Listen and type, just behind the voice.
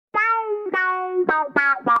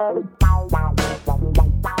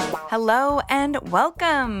Hello and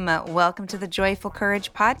welcome. Welcome to the Joyful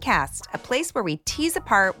Courage podcast, a place where we tease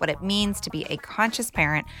apart what it means to be a conscious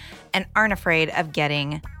parent and aren't afraid of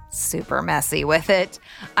getting super messy with it.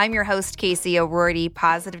 I'm your host, Casey O'Rourke,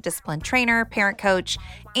 positive discipline trainer, parent coach,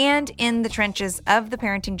 and in the trenches of the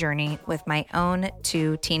parenting journey with my own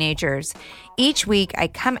 2 teenagers. Each week, I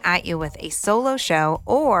come at you with a solo show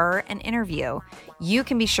or an interview. You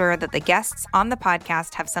can be sure that the guests on the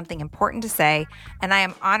podcast have something important to say, and I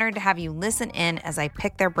am honored to have you listen in as I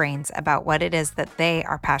pick their brains about what it is that they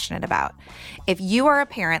are passionate about. If you are a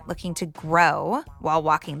parent looking to grow while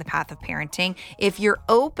walking the path of parenting, if you're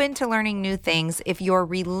open to learning new things, if your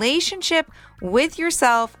relationship with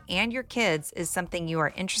yourself and your kids is something you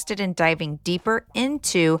are interested in diving deeper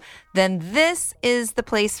into, then this is the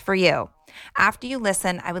place for you. After you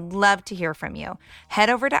listen, I would love to hear from you. Head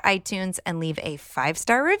over to iTunes and leave a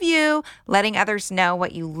 5-star review, letting others know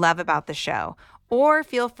what you love about the show. Or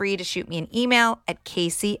feel free to shoot me an email at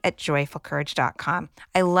casey@joyfulcourage.com.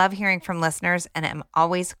 I love hearing from listeners and am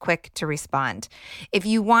always quick to respond. If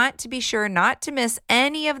you want to be sure not to miss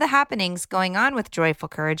any of the happenings going on with Joyful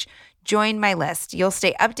Courage, join my list. You'll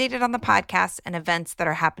stay updated on the podcast and events that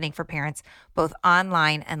are happening for parents, both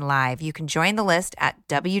online and live. You can join the list at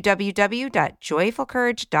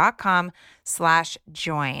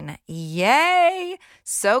www.joyfulcourage.com/join. Yay!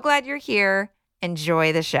 So glad you're here.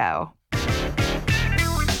 Enjoy the show.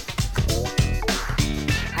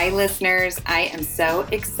 Hi, listeners. I am so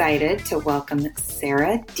excited to welcome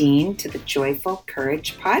Sara Dean to the Joyful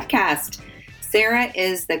Courage podcast. Sara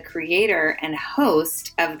is the creator and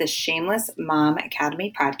host of the Shameless Mom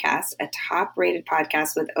Academy podcast, a top-rated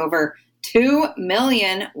podcast with over 2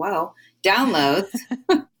 million, downloads.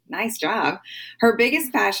 Nice job. Her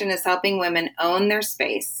biggest passion is helping women own their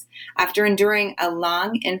space. After enduring a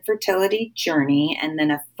long infertility journey and then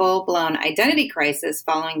a full-blown identity crisis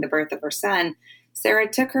following the birth of her son,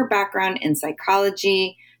 Sara took her background in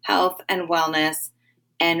psychology, health, and wellness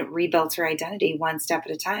and rebuilt her identity one step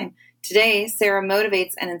at a time. Today, Sara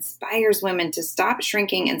motivates and inspires women to stop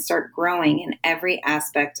shrinking and start growing in every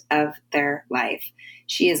aspect of their life.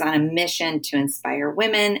 She is on a mission to inspire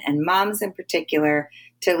women and moms in particular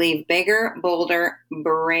to leave bigger, bolder,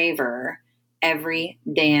 braver every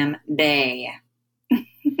damn day.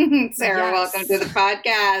 Sara, welcome to the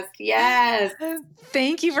podcast. Yes.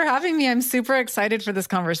 Thank you for having me. I'm super excited for this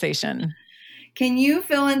conversation. Can you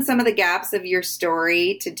fill in some of the gaps of your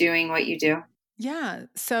story to doing what you do? Yeah.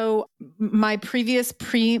 So my previous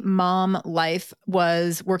pre-mom life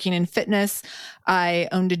was working in fitness. I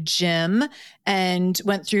owned a gym and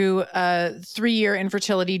went through a 3-year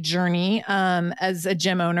infertility journey as a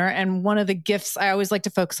gym owner. And one of the gifts, I always like to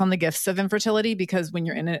focus on the gifts of infertility because when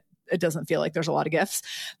you're in it, it doesn't feel like there's a lot of gifts.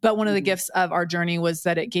 But one of the gifts of our journey was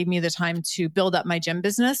that it gave me the time to build up my gym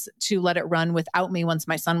business, to let it run without me once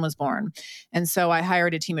my son was born. And so I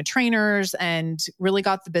hired a team of trainers and really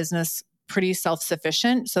got the business pretty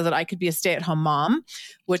self-sufficient so that I could be a stay-at-home mom,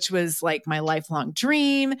 which was like my lifelong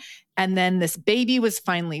dream. And then this baby was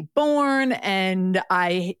finally born and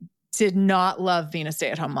I did not love being a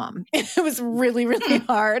stay-at-home mom. It was really, really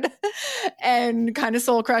hard and kind of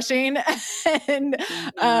soul-crushing. And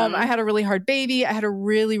I had a really hard baby. I had a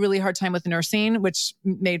really, really hard time with nursing, which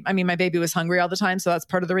my baby was hungry all the time. So that's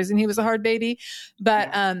part of the reason he was a hard baby. But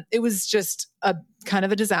it was just a kind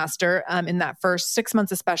of a disaster in that first 6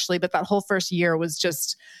 months especially. But that whole first year was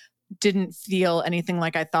just didn't feel anything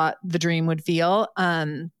like I thought the dream would feel.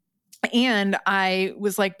 And I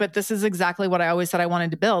was like, but this is exactly what I always said I wanted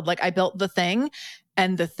to build. Like I built the thing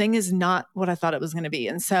and the thing is not what I thought it was going to be.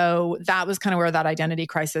 And so that was kind of where that identity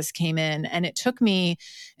crisis came in. And it took me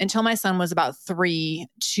until my son was about 3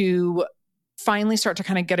 to finally start to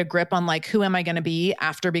kind of get a grip on like, who am I going to be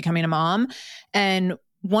after becoming a mom? And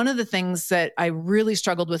one of the things that I really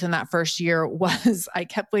struggled with in that first year was I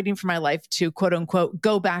kept waiting for my life to quote unquote,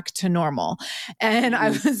 go back to normal. And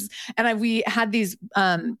we had these,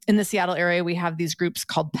 in the Seattle area, we have these groups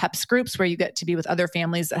called PEPS groups where you get to be with other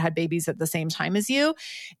families that had babies at the same time as you.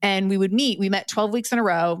 And we met 12 weeks in a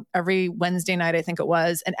row, every Wednesday night, I think it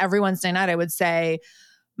was. And every Wednesday night I would say,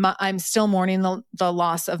 I'm still mourning the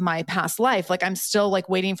loss of my past life. Like I'm still like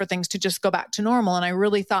waiting for things to just go back to normal. And I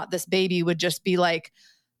really thought this baby would just be like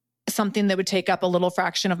something that would take up a little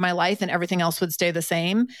fraction of my life and everything else would stay the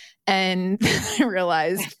same. And I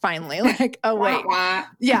realized finally like, oh wait,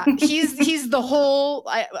 yeah, he's the whole,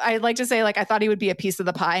 I like to say like, I thought he would be a piece of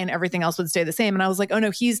the pie and everything else would stay the same. And I was like, oh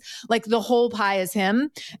no, he's like the whole pie is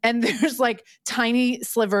him. And there's like tiny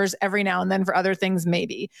slivers every now and then for other things,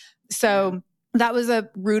 maybe. So that was a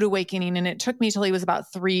rude awakening. And it took me till he was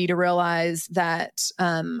about 3 to realize that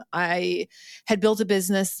I had built a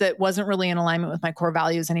business that wasn't really in alignment with my core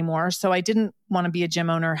values anymore. So I didn't want to be a gym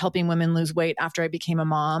owner helping women lose weight after I became a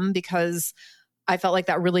mom, because I felt like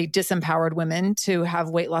that really disempowered women to have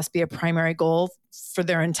weight loss be a primary goal for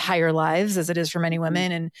their entire lives, as it is for many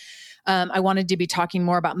women. And I wanted to be talking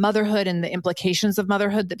more about motherhood and the implications of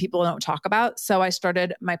motherhood that people don't talk about. So I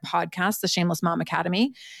started my podcast, the Shameless Mom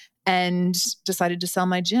Academy, and decided to sell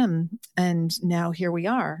my gym. And now here we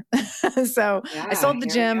are. So I sold the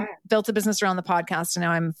gym, built a business around the podcast, and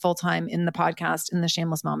now I'm full-time in the podcast in the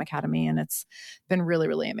Shameless Mom Academy. And it's been really,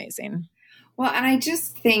 really amazing. Well, and I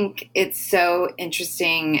just think it's so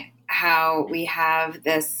interesting how we have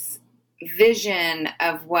this vision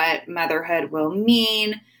of what motherhood will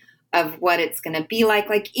mean, of what it's going to be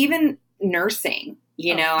like even nursing.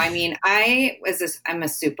 You know, I mean, I was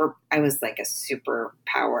like a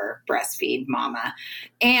superpower breastfeed mama.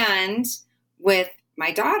 And with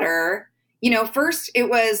my daughter, you know, first it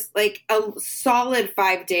was like a solid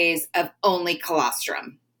 5 days of only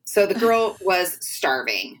colostrum. So the girl was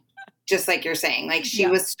starving, just like you're saying, like she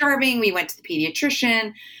was starving. We went to the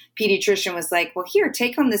pediatrician. Pediatrician was like, well, here,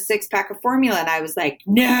 take home the 6-pack of formula. And I was like,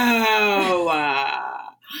 no.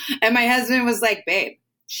 And my husband was like, babe,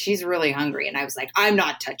 she's really hungry. And I was like, I'm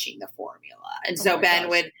not touching the formula. And so Ben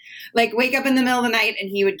would like wake up in the middle of the night and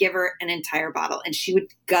he would give her an entire bottle and she would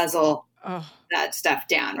guzzle that stuff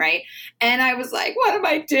down. Right. And I was like, what am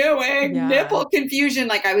I doing? Yeah. Nipple confusion.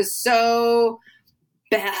 Like I was so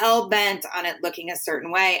hell bent on it looking a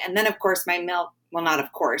certain way. And then of course my milk, well, not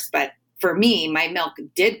of course, but for me, my milk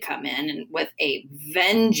did come in and with a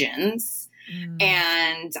vengeance.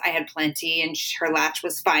 And I had plenty and her latch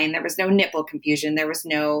was fine. There was no nipple confusion. There was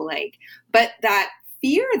no but that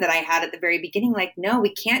fear that I had at the very beginning, like, no,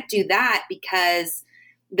 we can't do that because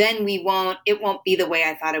then it won't be the way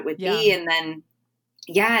I thought it would be. And then,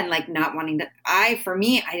 and like not wanting to, I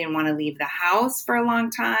didn't want to leave the house for a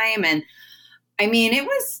long time. And I mean,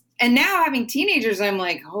 and now having teenagers, I'm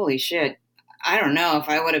like, holy shit, I don't know if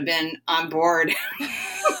I would have been on board.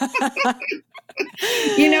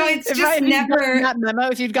 You know, it's just never that memo.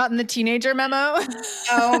 If you'd gotten the teenager memo,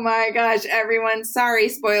 oh my gosh, everyone! Sorry,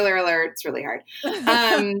 spoiler alert. It's really hard.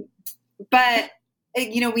 But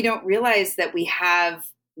you know, we don't realize that we have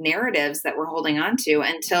narratives that we're holding on to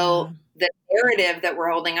until the narrative that we're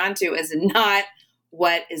holding on to is not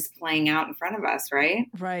what is playing out in front of us. Right.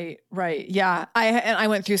 Right. Yeah. I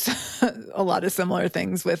went through a lot of similar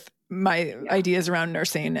things with my ideas around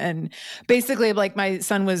nursing, and basically like my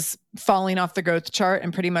son was falling off the growth chart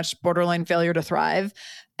and pretty much borderline failure to thrive.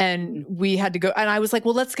 And we had to go, and I was like,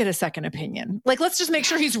 well, let's get a second opinion. Like, let's just make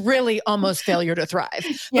sure he's really almost failure to thrive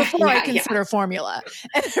before I consider formula.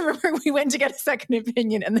 And I remember we went to get a second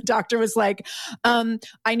opinion and the doctor was like,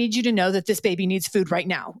 I need you to know that this baby needs food right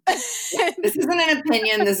now. This isn't an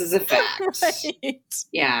opinion. This is a fact. Right.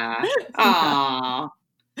 Yeah. Aww.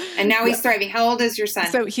 And now he's thriving. How old is your son?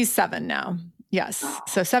 So he's 7 now. Yes.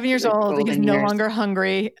 So 7 years old. He's no longer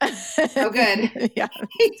hungry. Oh, good. Yeah.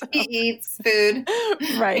 He eats food.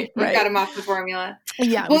 Right. You got him off the formula.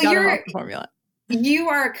 Yeah. Well, we got him off the formula. You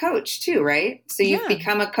are a coach too, right? So you've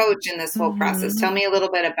become a coach in this whole process. Tell me a little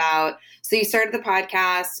bit about, so you started the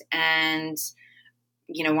podcast and,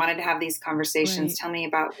 you know, wanted to have these conversations. Right. Tell me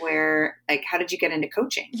about how did you get into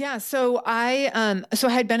coaching? Yeah. So I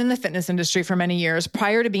had been in the fitness industry for many years.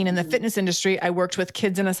 Prior to being in the fitness industry, I worked with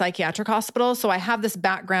kids in a psychiatric hospital. So I have this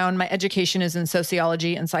background. My education is in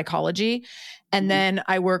sociology and psychology. And then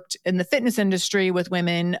I worked in the fitness industry with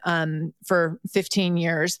women for 15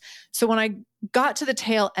 years. So when I got to the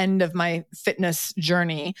tail end of my fitness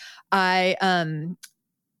journey, I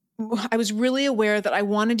was really aware that I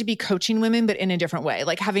wanted to be coaching women, but in a different way,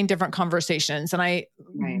 like having different conversations. And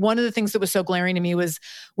one of the things that was so glaring to me was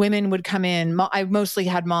women would come in. I mostly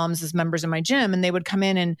had moms as members in my gym, and they would come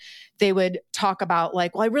in and they would talk about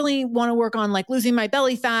like, well, I really want to work on like losing my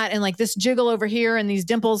belly fat and like this jiggle over here and these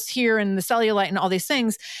dimples here and the cellulite and all these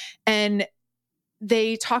things. And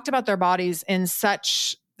they talked about their bodies in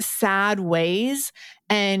such sad ways,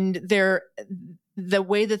 and the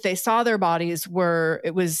way that they saw their bodies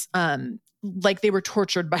was like they were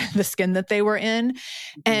tortured by the skin that they were in.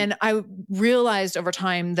 And I realized over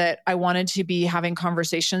time that I wanted to be having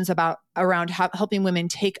conversations around helping women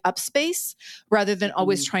take up space rather than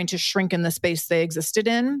always trying to shrink in the space they existed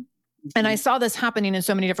in. And I saw this happening in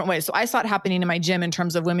so many different ways. So I saw it happening in my gym in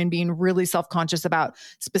terms of women being really self-conscious about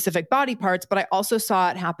specific body parts, but I also saw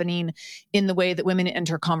it happening in the way that women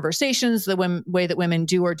enter conversations, the way that women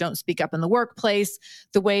do or don't speak up in the workplace,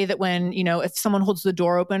 the way that when, if someone holds the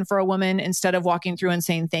door open for a woman, instead of walking through and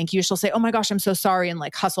saying thank you, she'll say, oh my gosh, I'm so sorry, and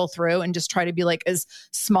like hustle through and just try to be like as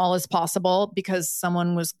small as possible because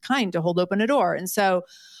someone was kind to hold open a door. And so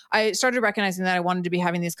I started recognizing that I wanted to be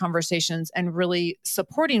having these conversations and really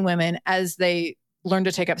supporting women as they learn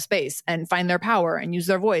to take up space and find their power and use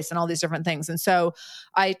their voice and all these different things. And so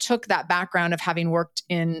I took that background of having worked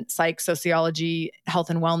in psych, sociology, health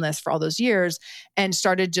and wellness for all those years and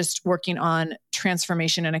started just working on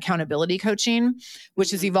transformation and accountability coaching,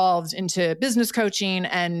 which has evolved into business coaching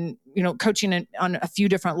and, coaching on a few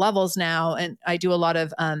different levels now. And I do a lot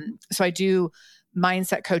of, I do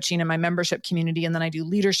mindset coaching in my membership community. And then I do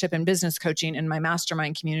leadership and business coaching in my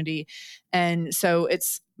mastermind community. And so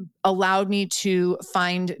it's allowed me to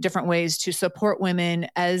find different ways to support women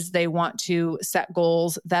as they want to set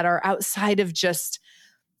goals that are outside of just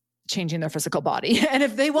changing their physical body. And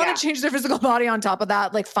if they want to change their physical body on top of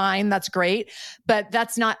that, like fine, that's great. But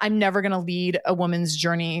I'm never going to lead a woman's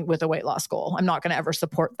journey with a weight loss goal. I'm not going to ever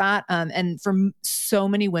support that. And for so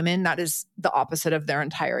many women, that is the opposite of their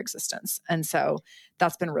entire existence. And so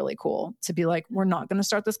that's been really cool to be like, we're not going to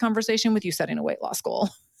start this conversation with you setting a weight loss goal.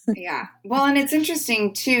 Yeah. Well, and it's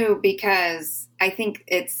interesting too, because I think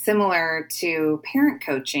it's similar to parent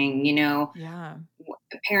coaching,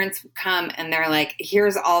 parents come and they're like,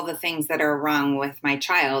 here's all the things that are wrong with my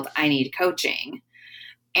child. I need coaching.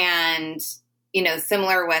 And,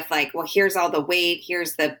 similar with like, well, here's all the weight,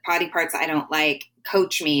 here's the body parts I don't like,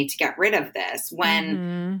 coach me to get rid of this,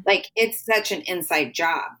 when like, it's such an inside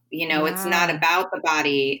job, it's not about the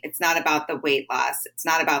body. It's not about the weight loss. It's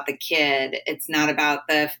not about the kid. It's not about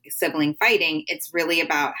the sibling fighting. It's really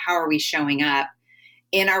about how are we showing up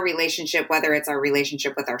in our relationship, whether it's our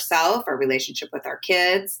relationship with ourselves, our relationship with our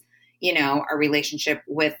kids, our relationship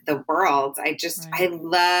with the world. I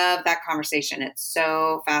love that conversation. It's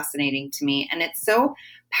so fascinating to me. And it's so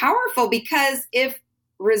powerful because if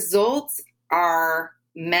results are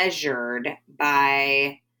measured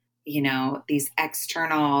by, these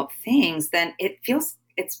external things, then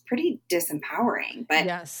it's pretty disempowering. But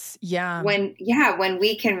yes. Yeah. When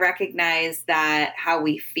we can recognize that how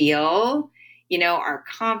we feel, our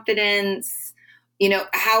confidence,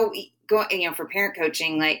 how we go, for parent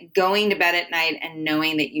coaching, like going to bed at night and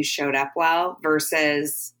knowing that you showed up well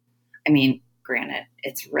versus, granted,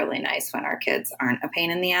 it's really nice when our kids aren't a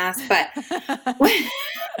pain in the ass, but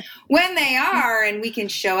when they are, and we can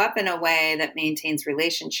show up in a way that maintains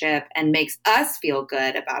relationship and makes us feel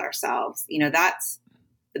good about ourselves, that's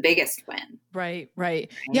the biggest win. Right.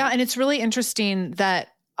 Yeah. And it's really interesting that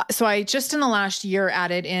so I just in the last year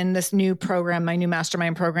added in this new program, my new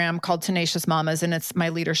mastermind program called Tenacious Mamas, and it's my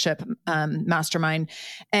leadership mastermind.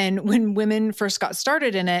 And when women first got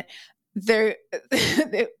started in it, they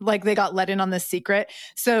got let in on this secret.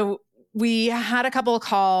 So we had a couple of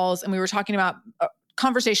calls and we were talking about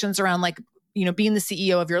conversations around like, being the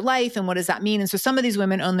CEO of your life and what does that mean? And so some of these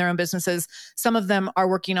women own their own businesses. Some of them are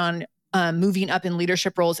working on moving up in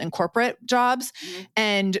leadership roles in corporate jobs. Mm-hmm.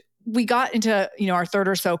 And we got into, our third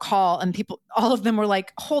or so call and all of them were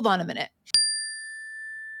like, hold on a minute.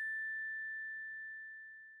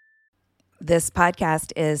 This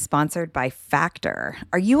podcast is sponsored by Factor.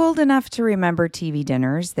 Are you old enough to remember TV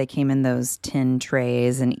dinners? They came in those tin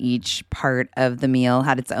trays and each part of the meal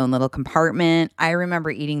had its own little compartment. I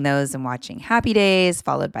remember eating those and watching Happy Days,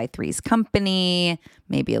 followed by Three's Company,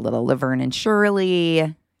 maybe a little Laverne and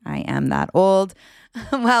Shirley. I am that old.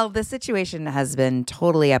 Well, the situation has been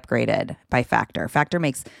totally upgraded by Factor. Factor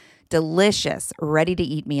makes delicious,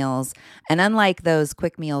 ready-to-eat meals. And unlike those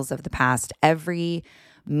quick meals of the past, every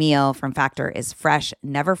meal from Factor is fresh,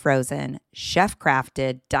 never frozen,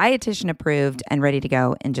 chef-crafted, dietitian-approved, and ready to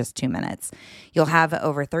go in just 2 minutes. You'll have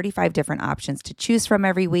over 35 different options to choose from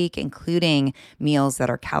every week, including meals that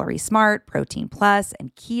are calorie smart, protein plus,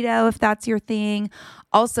 and keto if that's your thing.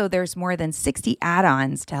 Also, there's more than 60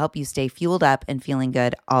 add-ons to help you stay fueled up and feeling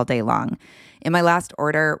good all day long. In my last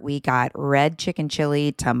order, we got red chicken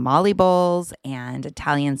chili tamale bowls and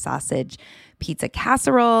Italian sausage pizza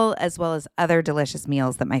casserole, as well as other delicious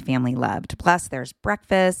meals that my family loved. Plus, there's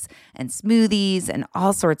breakfast and smoothies and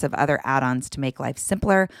all sorts of other add-ons to make life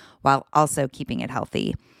simpler while also keeping it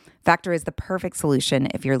healthy. Factor is the perfect solution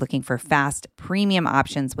if you're looking for fast, premium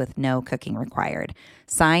options with no cooking required.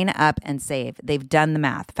 Sign up and save. They've done the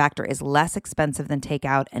math. Factor is less expensive than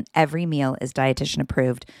takeout, and every meal is dietitian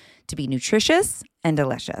approved to be nutritious and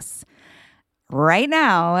delicious. Right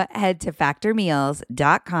now, head to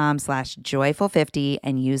factormeals.com/joyful50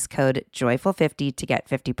 and use code joyful50 to get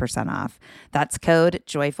 50% off. That's code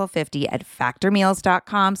joyful50 at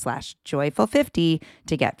factormeals.com/joyful50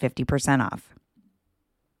 to get 50% off.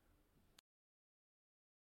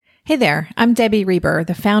 Hey there, I'm Debbie Reber,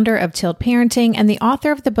 the founder of Tilt Parenting and the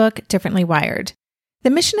author of the book Differently Wired. The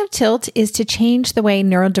mission of Tilt is to change the way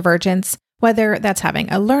neurodivergence, whether that's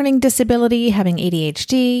having a learning disability, having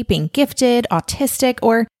ADHD, being gifted, autistic,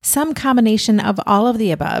 or some combination of all of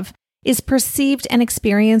the above, is perceived and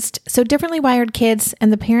experienced so differently wired kids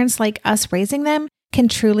and the parents like us raising them can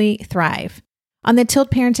truly thrive. On the Tilt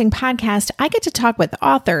Parenting podcast, I get to talk with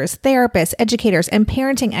authors, therapists, educators, and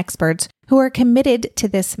parenting experts who are committed to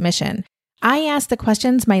this mission. I ask the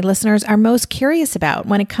questions my listeners are most curious about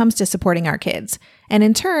when it comes to supporting our kids. And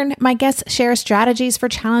in turn, my guests share strategies for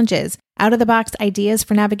challenges, out-of-the-box ideas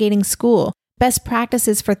for navigating school, best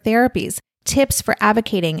practices for therapies, tips for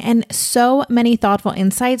advocating, and so many thoughtful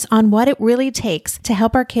insights on what it really takes to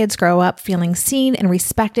help our kids grow up feeling seen and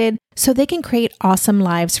respected so they can create awesome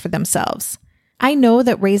lives for themselves. I know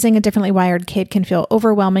that raising a differently wired kid can feel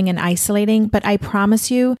overwhelming and isolating, but I promise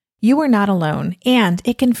you, you are not alone, and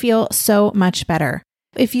it can feel so much better.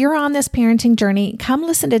 If you're on this parenting journey, come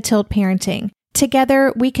listen to Tilt Parenting.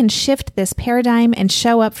 Together, we can shift this paradigm and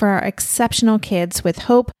show up for our exceptional kids with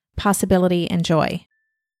hope, possibility, and joy.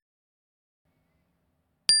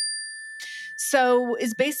 So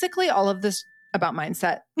is basically all of this about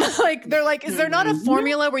mindset? They're like, is there not a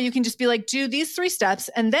formula where you can just be like, do these 3 steps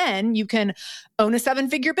and then you can own a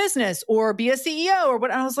 7-figure business or be a CEO or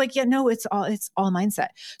what? I was like, yeah, no, it's all mindset.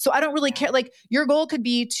 So I don't really care. Like your goal could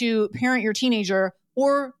be to parent your teenager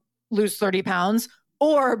or lose 30 pounds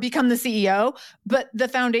or become the CEO. But the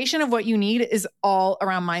foundation of what you need is all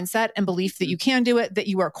around mindset and belief that you can do it, that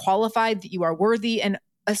you are qualified, that you are worthy. And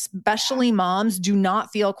especially moms do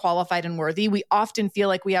not feel qualified and worthy. We often feel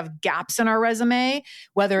like we have gaps in our resume,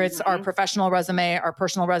 whether it's our professional resume, our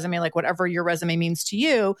personal resume, like whatever your resume means to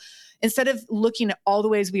you. Instead of looking at all the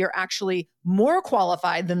ways we are actually more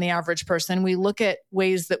qualified than the average person, we look at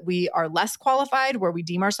ways that we are less qualified, where we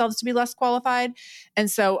deem ourselves to be less qualified.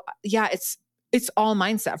 And so, yeah, it's all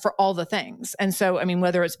mindset for all the things. And so, I mean,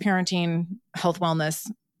 whether it's parenting, health, wellness,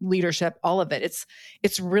 leadership, all of it,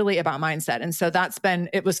 it's really about mindset. And so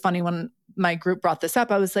it was funny when my group brought this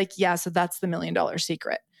up, I was like, yeah, so that's the $1 million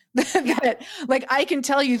secret. That, like, I can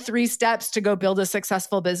tell you 3 steps to go build a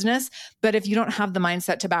successful business, but if you don't have the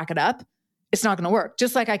mindset to back it up, it's not going to work.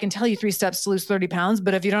 Just like I can tell you 3 steps to lose 30 pounds,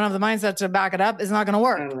 but if you don't have the mindset to back it up, it's not going to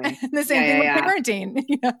work. Totally. The same thing with parenting.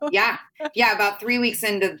 You know? Yeah. About 3 weeks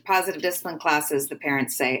into positive discipline classes, the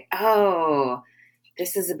parents say, oh,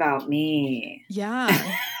 this is about me. Yeah.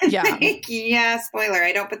 Yeah. Yeah. Spoiler.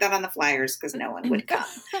 I don't put that on the flyers because no one would come.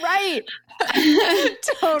 Right.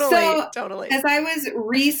 Totally. As I was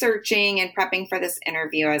researching and prepping for this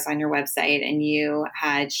interview, I was on your website and you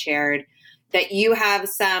had shared that you have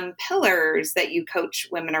some pillars that you coach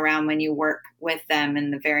women around when you work with them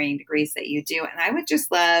in the varying degrees that you do. And I would just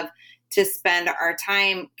love to spend our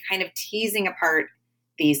time kind of teasing apart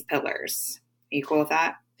these pillars. Are you cool with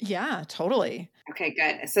that? Yeah, totally. Okay,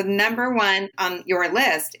 good. So number 1 on your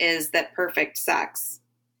list is that perfect sucks,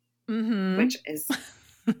 which is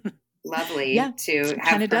lovely to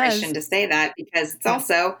have permission to say that because it's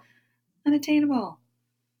also unattainable.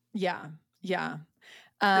 Yeah. Yeah.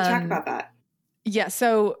 Talk about that. Yeah.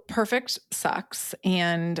 So perfect sucks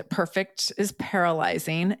and perfect is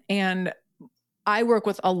paralyzing. And I work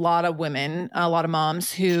with a lot of women, a lot of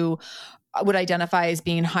moms who would identify as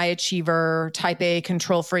being high achiever, type A,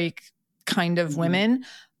 control freak kind of women.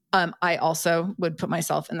 I also would put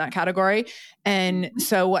myself in that category. And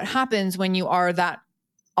so what happens when you are that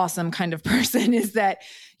awesome kind of person is that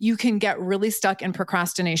you can get really stuck in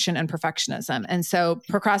procrastination and perfectionism. And so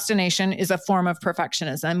procrastination is a form of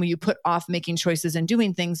perfectionism where you put off making choices and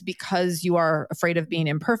doing things because you are afraid of being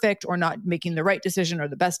imperfect or not making the right decision or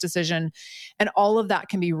the best decision. And all of that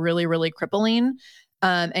can be really, really crippling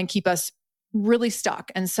and keep us really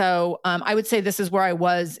stuck. And so I would say this is where I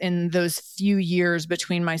was in those few years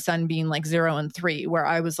between my son being like 0 and 3, where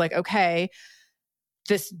I was like, okay,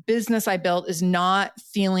 this business I built is not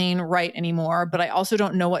feeling right anymore, but I also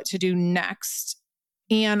don't know what to do next.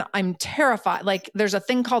 And I'm terrified. Like there's a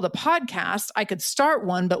thing called a podcast. I could start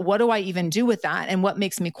one, but what do I even do with that? And what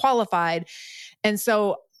makes me qualified? And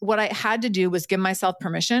so what I had to do was give myself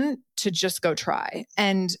permission to just go try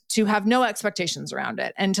and to have no expectations around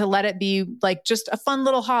it and to let it be like just a fun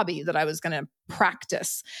little hobby that I was going to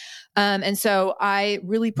practice. And so I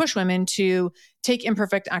really push women to take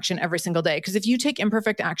imperfect action every single day. Because if you take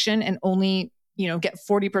imperfect action and only, get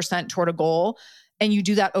 40% toward a goal, and you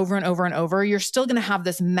do that over and over and over, you're still going to have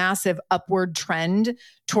this massive upward trend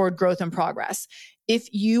toward growth and progress. If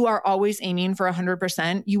you are always aiming for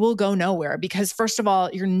 100%, you will go nowhere because first of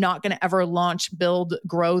all, you're not going to ever launch, build,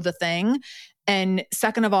 grow the thing. And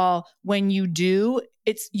second of all, when you do,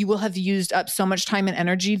 you will have used up so much time and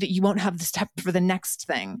energy that you won't have the step for the next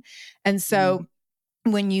thing. And so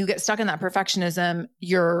when you get stuck in that perfectionism,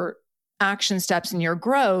 your action steps and your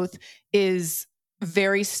growth is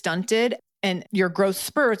very stunted. And your growth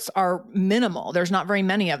spurts are minimal. There's not very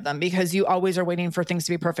many of them because you always are waiting for things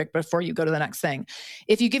to be perfect before you go to the next thing.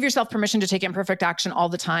 If you give yourself permission to take imperfect action all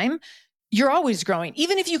the time, you're always growing.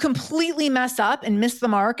 Even if you completely mess up and miss the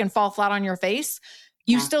mark and fall flat on your face,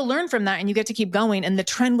 you still learn from that and you get to keep going and the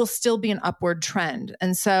trend will still be an upward trend.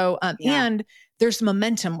 And so, and there's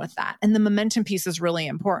momentum with that. And the momentum piece is really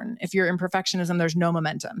important. If you're in perfectionism, there's no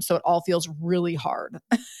momentum. So it all feels really hard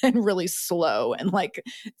and really slow and like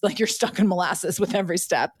you're stuck in molasses with every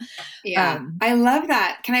step. Yeah. I love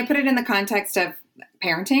that. Can I put it in the context of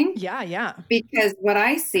parenting? Yeah. Because what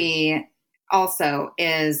I see also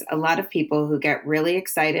is a lot of people who get really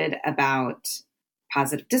excited about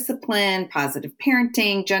positive discipline, positive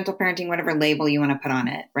parenting, gentle parenting, whatever label you want to put on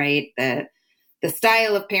it, right? The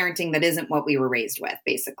style of parenting that isn't what we were raised with,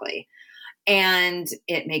 basically. And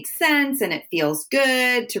it makes sense and it feels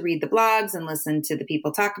good to read the blogs and listen to the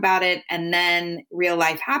people talk about it. And then real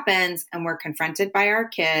life happens and we're confronted by our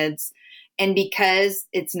kids. And because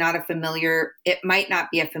it might not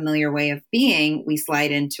be a familiar way of being, we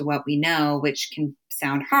slide into what we know, which can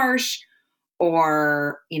sound harsh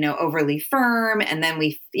or, overly firm. And then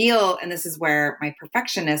we feel, and this is where my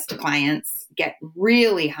perfectionist clients get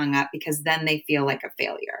really hung up because then they feel like a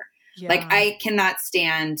failure. Yeah. Like I cannot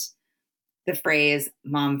stand the phrase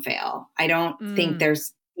mom fail. I don't think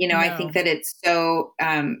there's, no. I think that it's so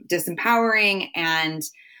disempowering. And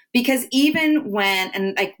because even when,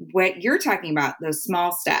 and like what you're talking about, those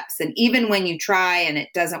small steps, and even when you try and it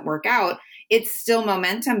doesn't work out, it's still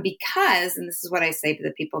momentum because, and this is what I say to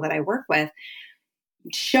the people that I work with,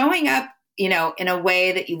 showing up, in a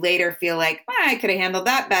way that you later feel like, I could have handled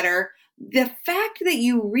that better. The fact that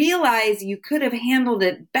you realize you could have handled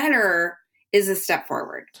it better is a step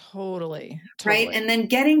forward. Totally. Right. And then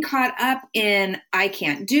getting caught up in, I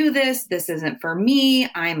can't do this. This isn't for me.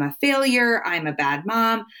 I'm a failure. I'm a bad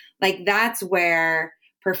mom. Like that's where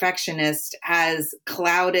perfectionist has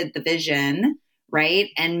clouded the vision, right?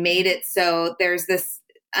 And made it so there's this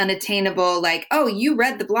unattainable, like, oh, you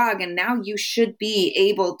read the blog and now you should be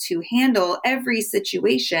able to handle every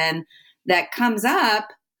situation that comes up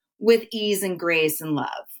with ease and grace and love.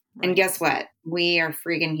 Right. And guess what? We are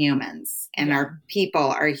freaking humans and our people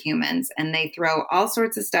are humans and they throw all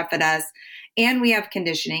sorts of stuff at us and we have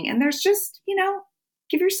conditioning and there's just,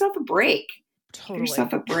 give yourself a break. Totally. Give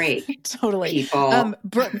yourself a break. Totally. People.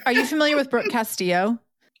 Brooke, are you familiar with Brooke Castillo?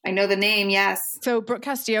 I know the name. Yes. So Brooke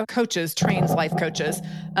Castillo trains life coaches.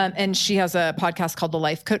 And she has a podcast called The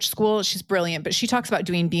Life Coach School. She's brilliant, but she talks about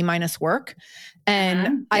doing B- work.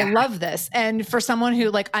 And I love this. And for someone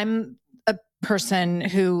who I'm a person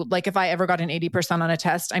who if I ever got an 80% on a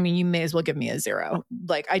test, I mean, you may as well give me a 0.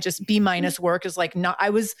 I just B- work is not, I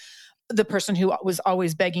was the person who was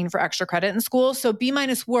always begging for extra credit in school. So B-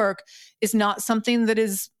 work is not something that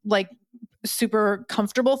is super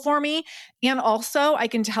comfortable for me. And also I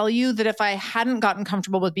can tell you that if I hadn't gotten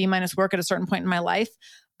comfortable with B- work at a certain point in my life,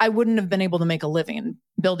 I wouldn't have been able to make a living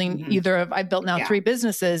building either of, I've built now 3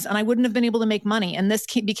 businesses and I wouldn't have been able to make money. And this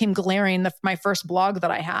became glaring, my first blog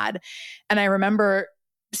that I had. And I remember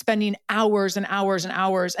spending hours and hours and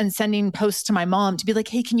hours and sending posts to my mom to be like,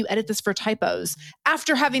 hey, can you edit this for typos?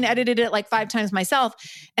 After having edited it 5 times myself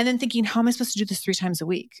and then thinking, how am I supposed to do this 3 times a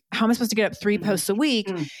week? How am I supposed to get up 3 posts a week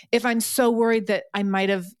if I'm so worried that I might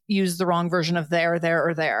have used the wrong version of there, or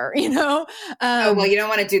there, oh, well, you don't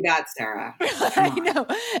want to do that, Sarah. I know.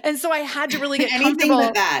 And so I had to really get anything comfortable.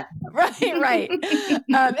 but that. Right.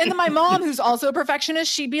 And then my mom, who's also a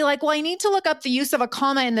perfectionist, she'd be like, well, I need to look up the use of a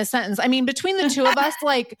comma in this sentence. I mean, between the two of us,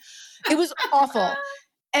 it was awful.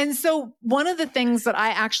 And so one of the things that I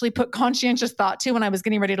actually put conscientious thought to when I was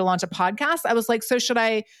getting ready to launch a podcast, I was like, so should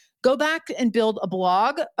I go back and build a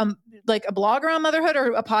blog, a blog around motherhood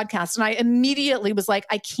or a podcast? And I immediately was like,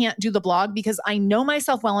 I can't do the blog because I know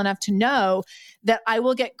myself well enough to know that I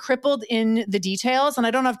will get crippled in the details and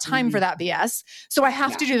I don't have time for that BS. So I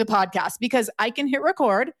have to do the podcast because I can hit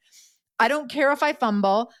record. I don't care if I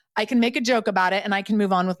fumble. I can make a joke about it and I can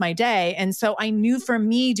move on with my day. And so I knew for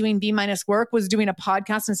me doing B- work was doing a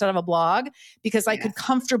podcast instead of a blog because I could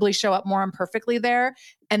comfortably show up more imperfectly there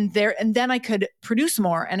and then I could produce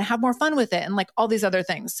more and have more fun with it and all these other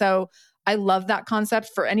things. So I love that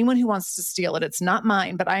concept. For anyone who wants to steal it, it's not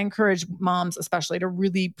mine, but I encourage moms especially to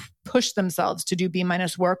really push themselves to do B-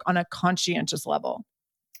 work on a conscientious level.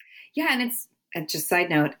 Yeah. And it's just side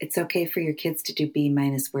note, it's okay for your kids to do B-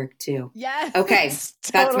 work too. Yes. Okay. That's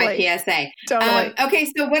my Totally. PSA. Totally.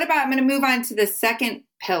 Okay. So what about, I'm going to move on to the second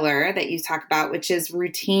pillar that you talk about, which is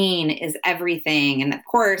routine is everything. And of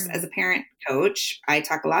course, as a parent coach, I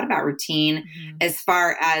talk a lot about routine as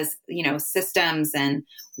far as, systems and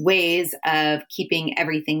ways of keeping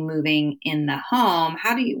everything moving in the home.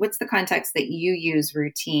 What's the context that you use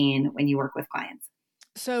routine when you work with clients?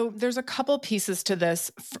 So there's a couple pieces to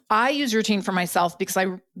this. I use routine for myself because I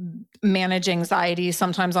manage anxiety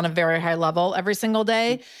sometimes on a very high level every single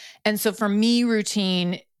day. And so for me,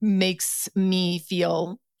 routine makes me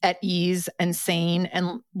feel at ease and sane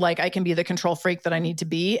and like I can be the control freak that I need to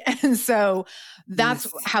be. And so that's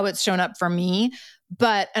how it's shown up for me.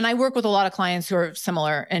 And I work with a lot of clients who are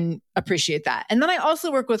similar and appreciate that. And then I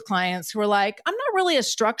also work with clients who are like, I'm not really a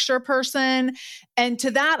structure person. And to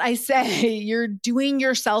that, I say, you're doing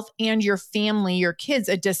yourself and your family, your kids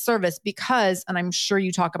a disservice because, and I'm sure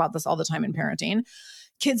you talk about this all the time in parenting,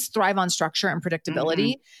 kids thrive on structure and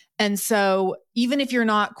predictability. And so even if you're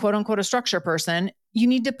not quote unquote a structure person, you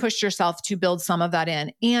need to push yourself to build some of that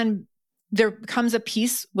in. And there becomes a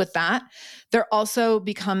piece with that. There also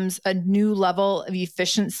becomes a new level of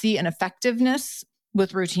efficiency and effectiveness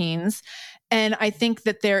with routines. And I think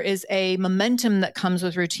that there is a momentum that comes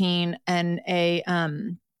with routine and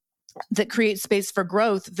that creates space for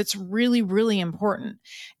growth that's really, really important.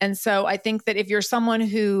 And so I think that if you're someone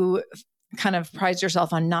who kind of prides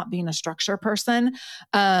yourself on not being a structure person,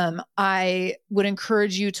 I would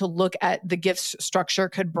encourage you to look at the gifts structure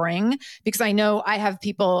could bring, because I know I have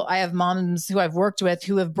moms who I've worked with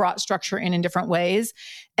who have brought structure in different ways.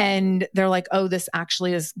 And they're like, oh, this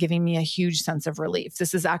actually is giving me a huge sense of relief.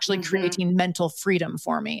 This is actually creating mental freedom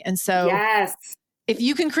for me. And so if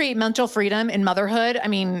you can create mental freedom in motherhood, I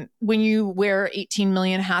mean, when you wear 18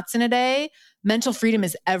 million hats in a day, mental freedom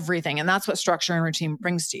is everything. And that's what structure and routine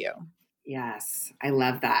brings to you. Yes, I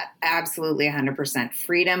love that. Absolutely 100%.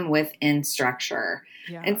 Freedom within structure.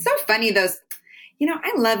 Yeah. And so funny, those,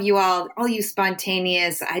 I love you all you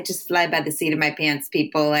spontaneous, I just fly by the seat of my pants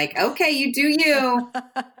people. Like, okay, you do you.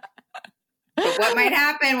 But what might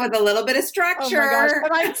happen with a little bit of structure? Oh my gosh,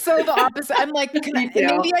 but I'm so the opposite. I'm like,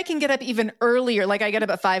 maybe I can get up even earlier. Like I get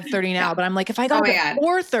up at 5:30 now, but I'm like, if I got up at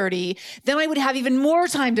 4:30, then I would have even more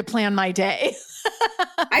time to plan my day.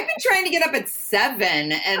 I've been trying to get up at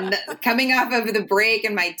 7 and coming off of the break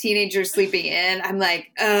and my teenager sleeping in, I'm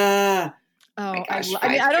like, Oh, gosh,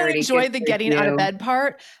 I don't enjoy the getting out of bed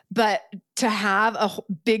part, but to have a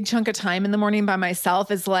big chunk of time in the morning by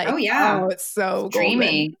myself is like, it's so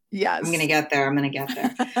dreamy. Golden. Yes. I'm going to get there.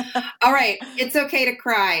 All right. It's okay to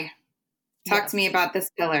cry. Talk to me about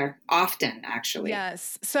this pillar often, actually.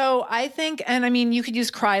 Yes. So I think, and I mean, you could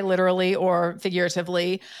use cry literally or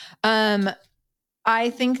figuratively.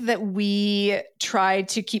 I think that we try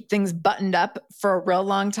to keep things buttoned up for a real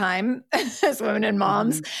long time as women and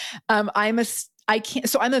moms. I'm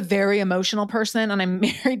a very emotional person, and I'm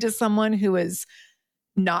married to someone who is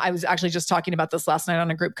not. I was actually just talking about this last night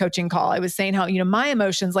on a group coaching call. I was saying how, my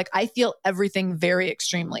emotions, like I feel everything very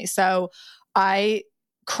extremely. So I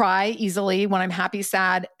cry easily when I'm happy,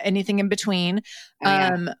 sad, anything in between.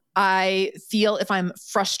 I feel if I'm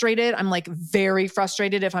frustrated, I'm like very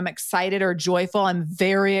frustrated. If I'm excited or joyful, I'm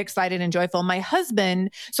very excited and joyful. My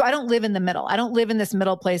husband, so I don't live in the middle. I don't live in this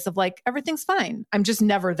middle place of like, everything's fine. I'm just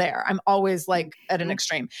never there. I'm always like at an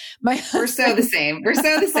extreme. We're so the same.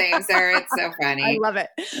 Sarah. It's so funny. I love it.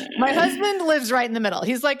 My husband lives right in the middle.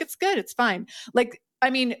 He's like, it's good. It's fine. Like, I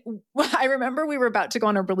mean, I remember we were about to go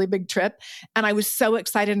on a really big trip and I was so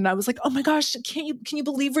excited and I was like, oh my gosh, can you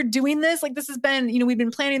believe we're doing this? Like, this has been, we've been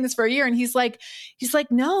planning this for a year. And he's like,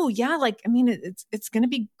 no, yeah. Like, I mean, it's going to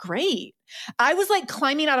be great. I was like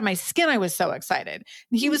climbing out of my skin. I was so excited.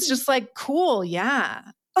 And he was just like, cool. Yeah.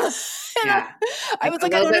 I was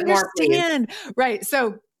like, I don't understand. Right.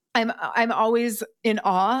 So I'm always in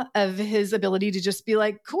awe of his ability to just be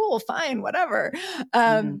like, cool, fine, whatever.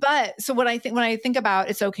 But so when I think about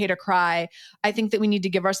it's okay to cry, I think that we need to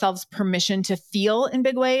give ourselves permission to feel in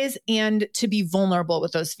big ways and to be vulnerable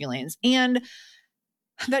with those feelings. And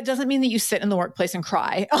that doesn't mean that you sit in the workplace and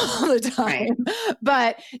cry all the time,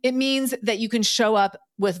 but it means that you can show up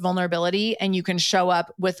with vulnerability and you can show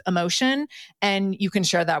up with emotion and you can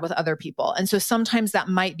share that with other people. And so sometimes that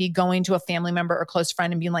might be going to a family member or close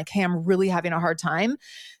friend and being like, hey, I'm really having a hard time.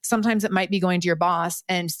 Sometimes it might be going to your boss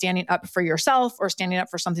and standing up for yourself or standing up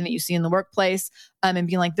for something that you see in the workplace, and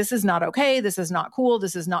being like, this is not okay. This is not cool.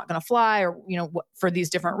 This is not going to fly, or, for these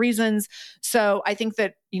different reasons. So I think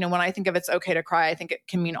that, when I think of it's okay to cry, I think it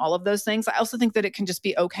can mean all of those things. I also think that it can just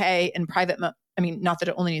be okay in private not that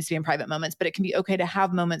it only needs to be in private moments, but it can be okay to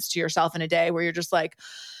have moments to yourself in a day where you're just like,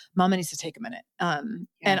 mama needs to take a minute. And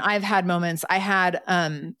I've had moments.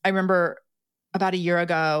 I remember about a year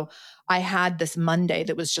ago, I had this Monday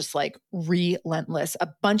that was just like relentless. A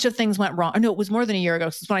bunch of things went wrong. No, it was more than a year ago.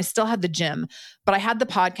 This is when I still had the gym, but I had the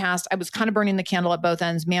podcast. I was kind of burning the candle at both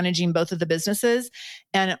ends, managing both of the businesses.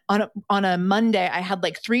 And on a Monday, I had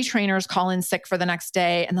like 3 trainers call in sick for the next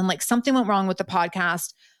day. And then like something went wrong with the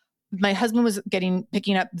podcast. My husband was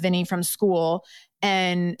picking up Vinny from school.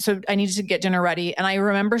 And so I needed to get dinner ready. And I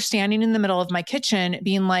remember standing in the middle of my kitchen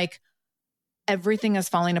being like, everything is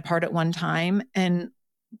falling apart at one time. And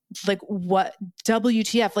like, what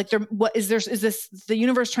WTF? Like, is this the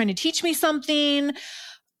universe trying to teach me something?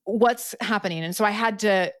 What's happening? And so I had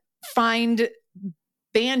to find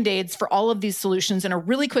Band-Aids for all of these solutions in a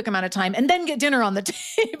really quick amount of time and then get dinner on the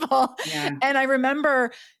table. Yeah. And I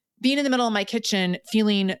remember being in the middle of my kitchen,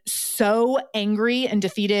 feeling so angry and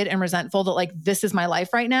defeated and resentful that like, this is my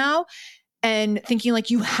life right now. And thinking like,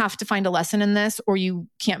 you have to find a lesson in this or you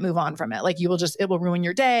can't move on from it. Like it will ruin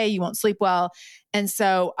your day. You won't sleep well. And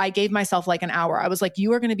so I gave myself like an hour. I was like,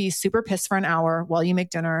 you are going to be super pissed for an hour while you make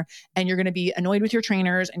dinner, and you're going to be annoyed with your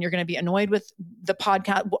trainers, and you're going to be annoyed with the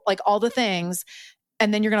podcast, like all the things.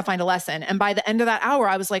 And then you're going to find a lesson. And by the end of that hour,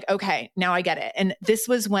 I was like, okay, now I get it. And this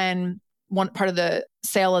was when one part of the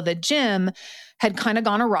sale of the gym had kind of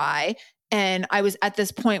gone awry. And I was at this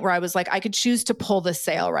point where I was like, I could choose to pull this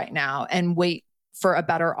sale right now and wait for a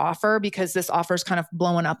better offer because this offer is kind of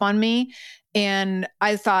blowing up on me. And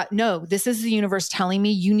I thought, no, this is the universe telling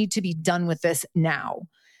me you need to be done with this now.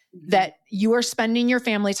 That you are spending your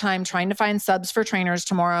family time trying to find subs for trainers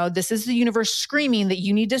tomorrow. This is the universe screaming that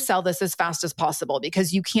you need to sell this as fast as possible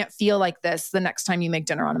because you can't feel like this the next time you make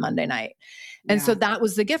dinner on a Monday night. And so that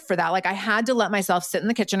was the gift for that. Like I had to let myself sit in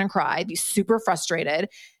the kitchen and cry, be super frustrated,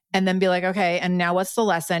 and then be like, okay, and now what's the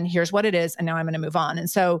lesson? Here's what it is. And now I'm going to move on. And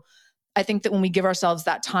so I think that when we give ourselves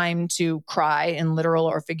that time to cry in literal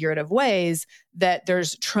or figurative ways, that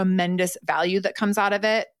there's tremendous value that comes out of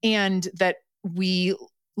it, and that we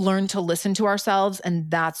learn to listen to ourselves.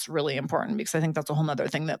 And that's really important because I think that's a whole nother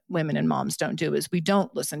thing that women and moms don't do is we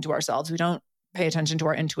don't listen to ourselves. We don't pay attention to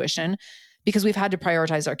our intuition because we've had to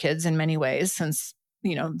prioritize our kids in many ways since,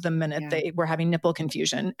 the minute they were having nipple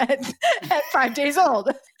confusion at 5 days old.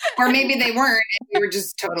 Or maybe they weren't and we were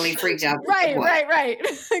just totally freaked out. Right.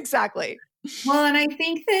 Exactly. Well, and I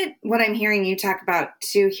think that what I'm hearing you talk about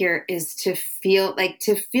too here is to feel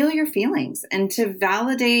your feelings and to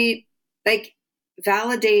validate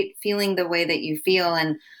feeling the way that you feel.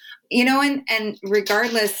 And, and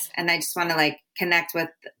regardless, and I just want to connect with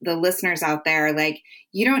the listeners out there,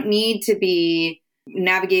 you don't need to be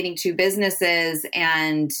navigating 2 businesses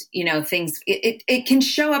and, things, it can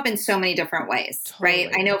show up in so many different ways, totally.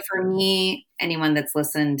 Right? I know for me, anyone that's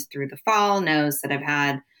listened through the fall knows that I've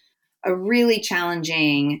had a really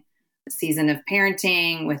challenging season of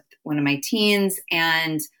parenting with one of my teens,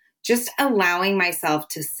 and just allowing myself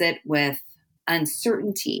to sit with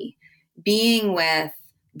uncertainty, being with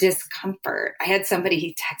discomfort. I had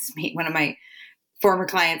somebody text me, one of my former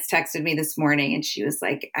clients texted me this morning, and she was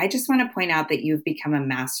like, I just want to point out that you've become a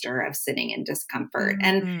master of sitting in discomfort.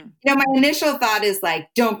 Mm-hmm. And, my initial thought is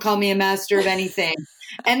don't call me a master of anything.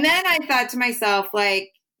 And then I thought to myself,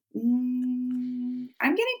 I'm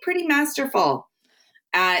getting pretty masterful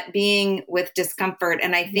at being with discomfort.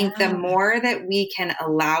 And I think the more that we can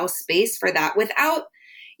allow space for that without,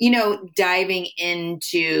 diving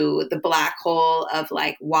into the black hole of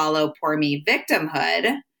wallow, poor me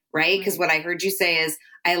victimhood, right? Because what I heard you say is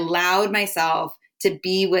I allowed myself to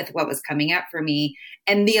be with what was coming up for me.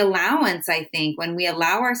 And the allowance, I think, when we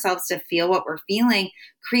allow ourselves to feel what we're feeling,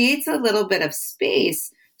 creates a little bit of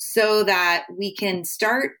space so that we can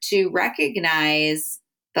start to recognize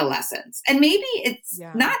the lessons. And maybe it's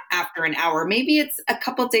not after an hour, maybe it's a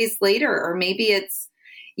couple days later, or maybe it's,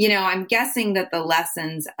 I'm guessing that the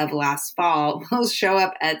lessons of last fall will show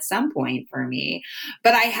up at some point for me,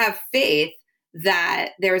 but I have faith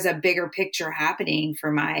that there's a bigger picture happening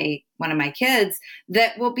for one of my kids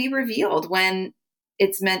that will be revealed when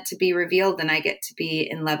it's meant to be revealed, and I get to be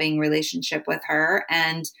in loving relationship with her.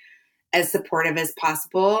 And as supportive as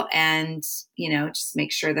possible and, just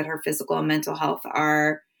make sure that her physical and mental health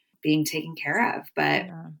are being taken care of. But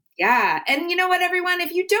yeah. And you know what, everyone,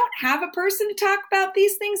 if you don't have a person to talk about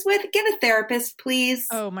these things with, get a therapist, please.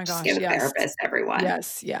 Oh my gosh. Just get a therapist, everyone.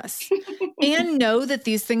 Yes. And know that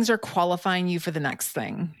these things are qualifying you for the next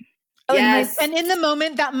thing. Yes. And in the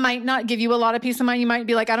moment, that might not give you a lot of peace of mind. You might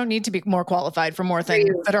be like, I don't need to be more qualified for more things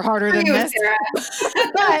that are harder than this.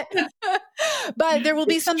 but there will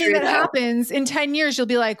be something that happens in 10 years. You'll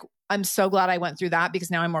be like, I'm so glad I went through that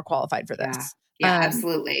because now I'm more qualified for this. Yeah,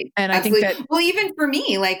 absolutely. And absolutely. I think that, well, even for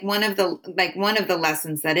me, one of the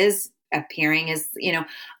lessons that is appearing is,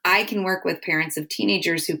 I can work with parents of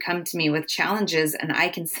teenagers who come to me with challenges, and I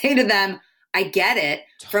can say to them, I get it,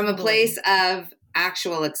 from a place of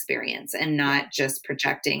actual experience and not just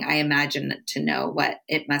projecting. I imagine to know what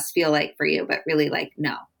it must feel like for you, but really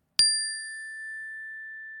no.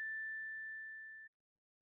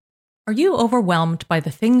 Are you overwhelmed by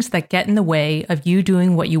the things that get in the way of you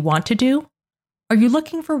doing what you want to do? Are you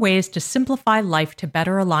looking for ways to simplify life to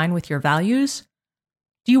better align with your values?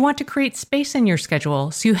 Do you want to create space in your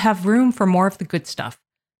schedule so you have room for more of the good stuff?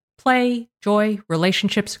 Play, joy,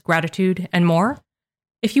 relationships, gratitude, and more?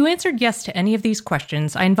 If you answered yes to any of these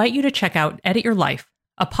questions, I invite you to check out Edit Your Life,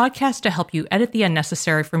 a podcast to help you edit the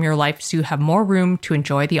unnecessary from your life so you have more room to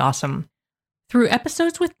enjoy the awesome. Through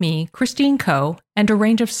episodes with me, Christine Coe, and a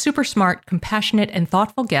range of super smart, compassionate, and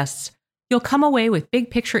thoughtful guests, you'll come away with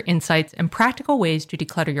big picture insights and practical ways to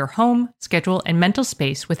declutter your home, schedule, and mental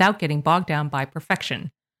space without getting bogged down by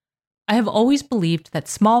perfection. I have always believed that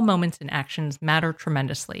small moments and actions matter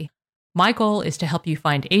tremendously. My goal is to help you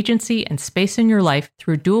find agency and space in your life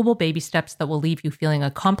through doable baby steps that will leave you feeling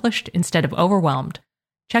accomplished instead of overwhelmed.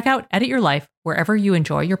 Check out Edit Your Life wherever you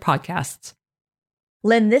enjoy your podcasts.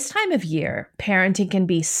 Lynn, this time of year, parenting can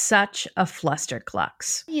be such a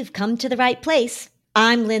flusterclux. You've come to the right place.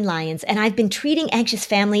 I'm Lynn Lyons, and I've been treating anxious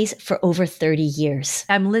families for over 30 years.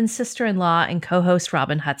 I'm Lynn's sister-in-law and co-host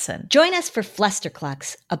Robin Hudson. Join us for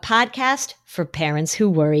Flusterclux, a podcast for parents who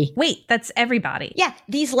worry. Wait, that's everybody. Yeah,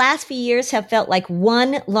 these last few years have felt like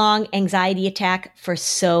one long anxiety attack for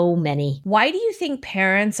so many. Why do you think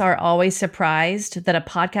parents are always surprised that a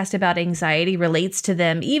podcast about anxiety relates to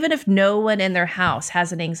them, even if no one in their house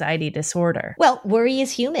has an anxiety disorder? Well, worry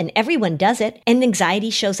is human. Everyone does it, and anxiety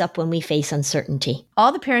shows up when we face uncertainty.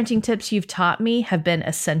 All the parenting tips you've taught me have been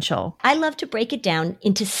essential. I love to break it down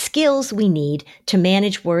into skills we need to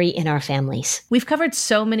manage worry in our families. We've covered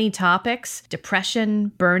so many topics: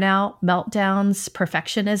 depression, burnout, meltdowns,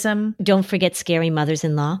 perfectionism. Don't forget scary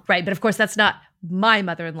mothers-in-law. Right, but of course that's not my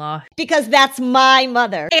mother-in-law. Because that's my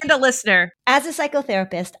mother. And a listener. As a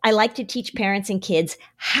psychotherapist, I like to teach parents and kids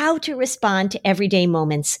how to respond to everyday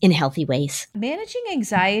moments in healthy ways. Managing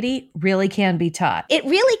anxiety really can be taught. It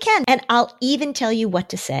really can. And I'll even tell you what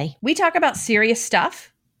to say. We talk about serious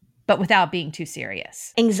stuff, but without being too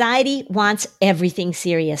serious. Anxiety wants everything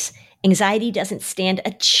serious. Anxiety doesn't stand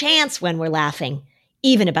a chance when we're laughing,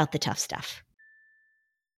 even about the tough stuff.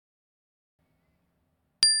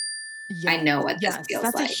 Yeah. I know what this feels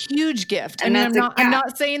that's like. A huge gift. And I'm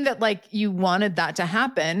not saying that you wanted that to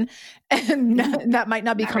happen, and that might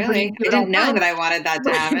not be comforting. Really. I didn't know that I wanted that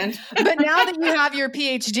to happen. But now that you have your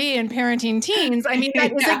PhD in parenting teens, I mean,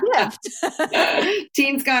 that is a gift.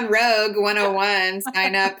 Teens Gone Rogue 101,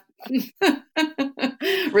 sign up.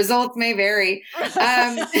 Results may vary.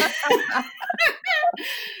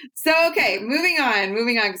 So, okay, moving on,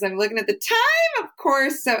 because I'm looking at the time, of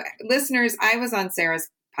course. So, listeners, I was on Sarah's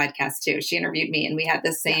podcast too. She interviewed me, and we had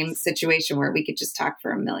the same situation where we could just talk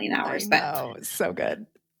for a million hours. But it's so good.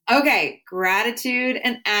 Okay, gratitude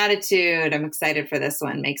and attitude. I'm excited for this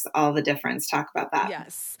one. Makes all the difference. Talk about that.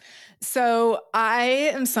 Yes. So I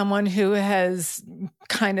am someone who has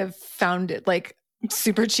kind of found it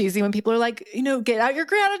super cheesy when people are like, get out your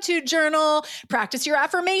gratitude journal, practice your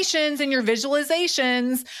affirmations and your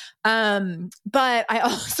visualizations. But I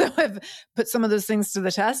also have put some of those things to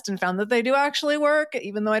the test and found that they do actually work,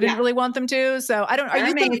 even though I didn't really want them to. So I don't, are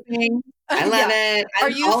you amazing? I love it.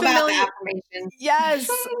 Are you all familiar? About the affirmations. Yes.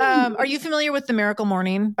 Are you familiar with The Miracle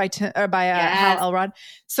Morning by Hal Elrod?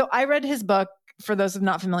 So I read his book. For those who are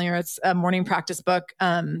not familiar, it's a morning practice book.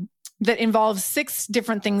 That involves 6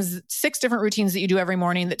 different things, 6 different routines that you do every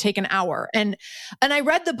morning that take an hour. And I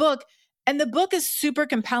read the book, and the book is super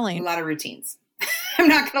compelling. A lot of routines. I'm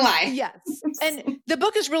not going to lie. Yes. And the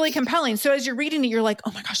book is really compelling. So as you're reading it, you're like,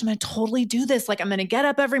 oh my gosh, I'm going to totally do this. I'm going to get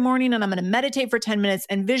up every morning and I'm going to meditate for 10 minutes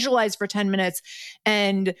and visualize for 10 minutes.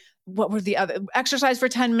 And what were the other? Exercise for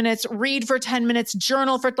 10 minutes, read for 10 minutes,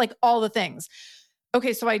 journal for all the things.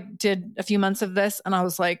 okay, so I did a few months of this and I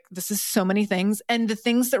was like, this is so many things. And the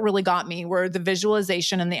things that really got me were the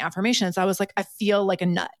visualization and the affirmations. I was like, I feel like a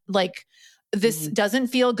nut. Like this doesn't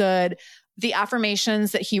feel good. The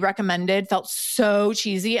affirmations that he recommended felt so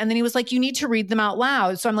cheesy. And then he was like, you need to read them out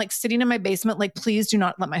loud. So I'm like sitting in my basement, like, please do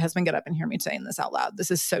not let my husband get up and hear me saying this out loud. This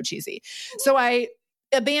is so cheesy. So I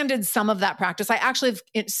abandoned some of that practice. I actually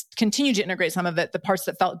have continued to integrate some of it, the parts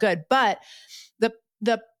that felt good, but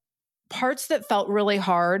the parts that felt really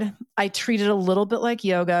hard, I treated a little bit like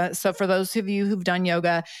yoga. So for those of you who've done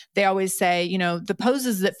yoga, they always say, you know, the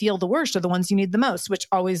poses that feel the worst are the ones you need the most, which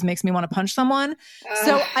always makes me want to punch someone.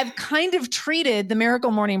 So I've kind of treated the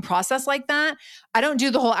Miracle Morning process like that. I don't do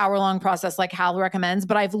the whole hour-long process like Hal recommends,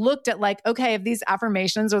 but I've looked at like, okay, if these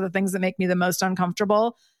affirmations are the things that make me the most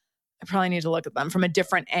uncomfortable, I probably need to look at them from a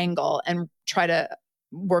different angle and try to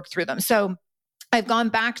work through them. So I've gone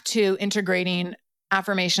back to integrating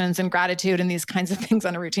affirmations and gratitude and these kinds of things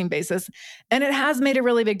on a routine basis. And it has made a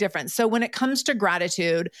really big difference. So when it comes to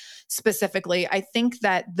gratitude specifically, I think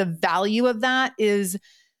that the value of that is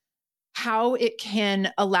how it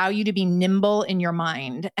can allow you to be nimble in your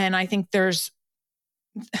mind. And I think this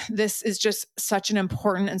is just such an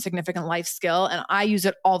important and significant life skill. And I use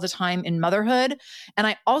it all the time in motherhood. And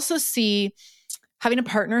I also see having a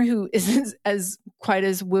partner who isn't as quite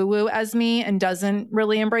as woo-woo as me and doesn't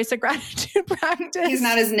really embrace a gratitude practice. He's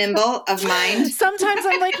not as nimble of mind. Sometimes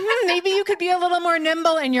I'm like, maybe you could be a little more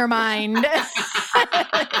nimble in your mind.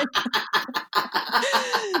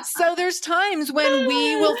 So there's times when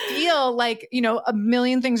we will feel like, you know, a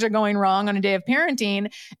million things are going wrong on a day of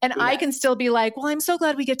parenting. And I can still be like, well, I'm so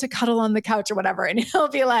glad we get to cuddle on the couch or whatever. And he'll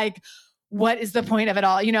be like, what is the point of it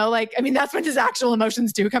all? You know, like, I mean, that's when his actual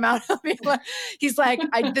emotions do come out. He's like,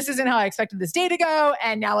 this isn't how I expected this day to go.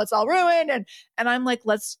 And now it's all ruined. And I'm like,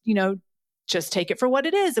 let's, you know, just take it for what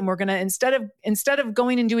it is. And we're going to, instead of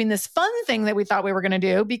going and doing this fun thing that we thought we were going to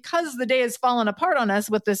do, because the day has fallen apart on us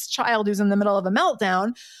with this child who's in the middle of a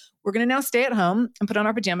meltdown, we're going to now stay at home and put on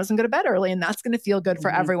our pajamas and go to bed early. And that's going to feel good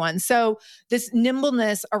for everyone. So this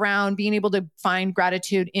nimbleness around being able to find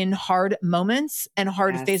gratitude in hard moments and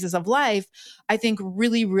hard phases of life, I think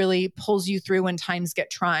really, really pulls you through when times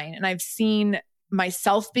get trying. And I've seen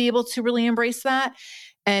myself be able to really embrace that.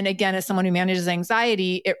 And again, as someone who manages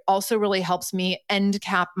anxiety, it also really helps me end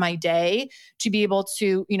cap my day to be able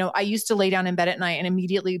to, you know, I used to lay down in bed at night and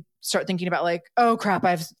immediately start thinking about like, oh crap,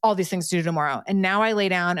 I have all these things to do tomorrow. And now I lay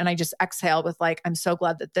down and I just exhale with like, I'm so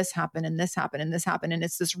glad that this happened and this happened and this happened. And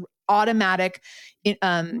it's this automatic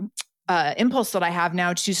impulse that I have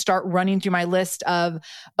now to start running through my list of,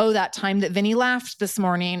 oh, that time that Vinny laughed this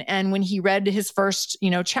morning. And when he read his first,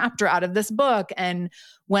 you know, chapter out of this book, and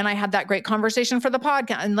when I had that great conversation for the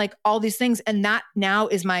podcast, and like all these things. And that now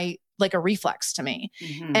is like a reflex to me.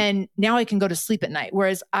 And now I can go to sleep at night.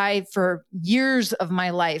 Whereas I, for years of my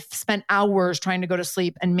life, spent hours trying to go to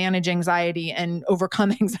sleep and manage anxiety and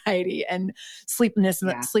overcome anxiety and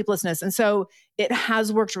sleeplessness. And so it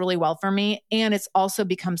has worked really well for me. And it's also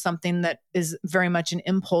become something that is very much an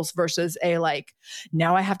impulse versus a like,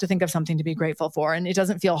 now I have to think of something to be grateful for. And it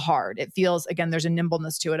doesn't feel hard. It feels, again, there's a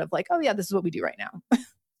nimbleness to it of like, oh yeah, this is what we do right now.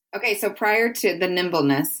 Okay. So prior to the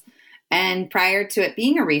nimbleness, and prior to it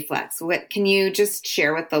being a reflex, what can you just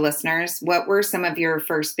share with the listeners? What were some of your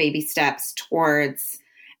first baby steps towards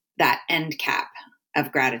that end cap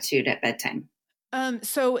of gratitude at bedtime?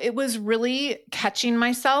 So it was really catching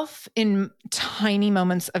myself in tiny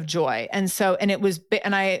moments of joy. And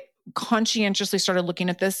I conscientiously started looking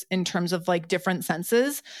at this in terms of like different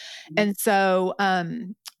senses. And so,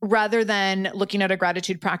 rather than looking at a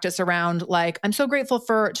gratitude practice around like, I'm so grateful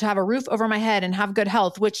to have a roof over my head and have good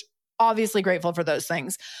health, which obviously grateful for those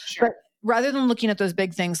things. Sure. But rather than looking at those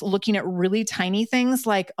big things, looking at really tiny things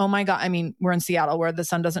like, oh my God, I mean, we're in Seattle where the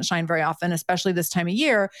sun doesn't shine very often, especially this time of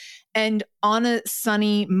year. And in a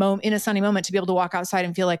sunny moment, to be able to walk outside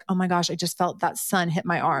and feel like, oh my gosh, I just felt that sun hit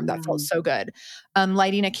my arm. That felt so good.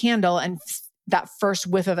 Lighting a candle and that first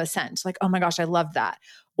whiff of a scent, like, oh my gosh, I love that.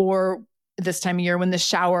 Or this time of year when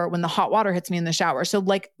the hot water hits me in the shower. So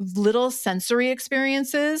like little sensory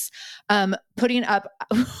experiences, putting up,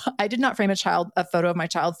 I did not frame a photo of my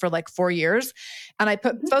child for like 4 years. And I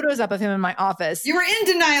put photos up of him in my office. You were in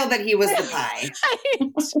denial that he was the pie.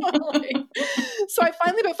 Totally. So I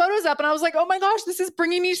finally put photos up and I was like, oh my gosh, this is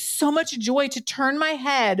bringing me so much joy to turn my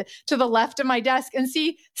head to the left of my desk and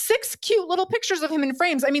see 6 cute little pictures of him in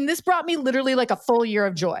frames. I mean, this brought me literally like a full year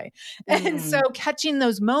of joy. And so catching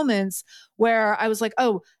those moments where I was like,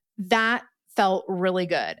 oh, that felt really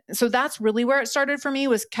good. So that's really where it started for me,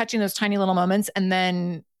 was catching those tiny little moments and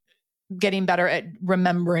then getting better at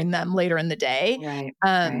remembering them later in the day.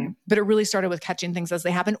 Right. But it really started with catching things as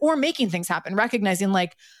they happen or making things happen, recognizing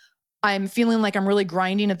like, I'm feeling like I'm really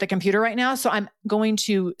grinding at the computer right now. So I'm going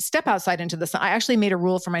to step outside into the sun. I actually made a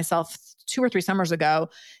rule for myself 2 or 3 summers ago.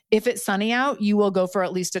 If it's sunny out, you will go for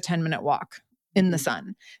at least a 10-minute walk in the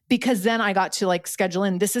sun, because then I got to like schedule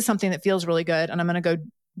in, this is something that feels really good. And I'm going to go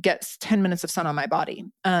get 10 minutes of sun on my body.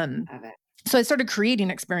 So I started creating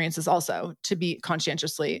experiences also to be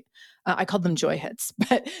conscientiously, I called them joy hits,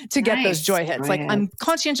 but to get those joy hits. Like I'm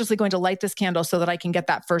conscientiously going to light this candle so that I can get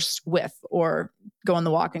that first whiff or go on the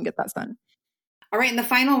walk and get that sun. All right. And the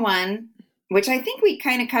final one, which I think we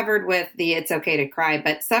kind of covered with the it's okay to cry,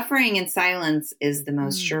 but suffering in silence is the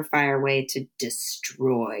most surefire way to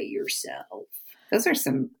destroy yourself. Those are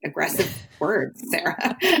some aggressive words,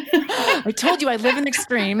 Sarah. I told you I live in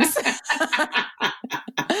extremes.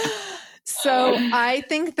 So I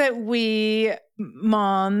think that we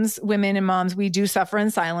moms, women and moms, we do suffer in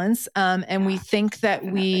silence. And we think that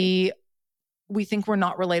we think we're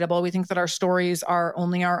not relatable. We think that our stories are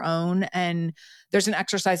only our own. And there's an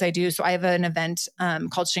exercise I do. So I have an event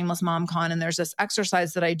called Shameless Mom Con. And there's this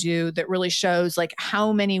exercise that I do that really shows like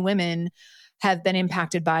how many women have been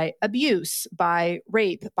impacted by abuse, by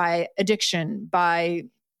rape, by addiction, by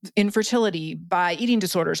infertility, by eating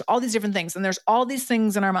disorders, all these different things. And there's all these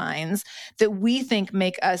things in our minds that we think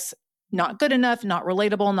make us not good enough, not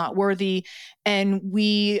relatable, not worthy. And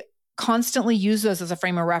we constantly use those as a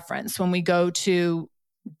frame of reference when we go to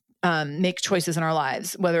make choices in our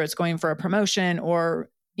lives, whether it's going for a promotion or,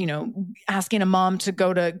 you know, asking a mom to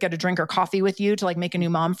go to get a drink or coffee with you to like make a new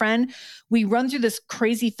mom friend. We run through this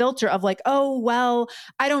crazy filter of like, oh, well,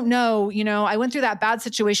 I don't know. You know, I went through that bad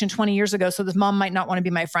situation 20 years ago, so this mom might not want to be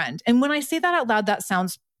my friend. And when I say that out loud, that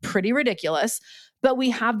sounds pretty ridiculous, but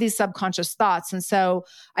we have these subconscious thoughts. And so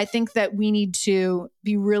I think that we need to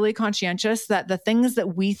be really conscientious that the things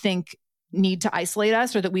that we think need to isolate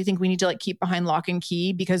us or that we think we need to like keep behind lock and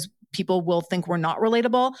key because people will think we're not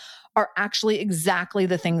relatable are actually exactly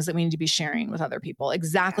the things that we need to be sharing with other people,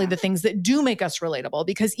 exactly the things that do make us relatable.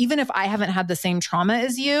 Because even if I haven't had the same trauma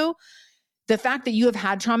as you, the fact that you have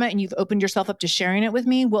had trauma and you've opened yourself up to sharing it with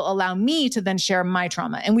me will allow me to then share my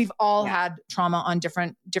trauma. And we've all had trauma on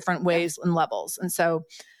different ways and levels. And so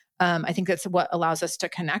I think that's what allows us to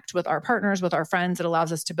connect with our partners, with our friends. It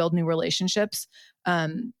allows us to build new relationships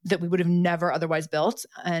that we would have never otherwise built.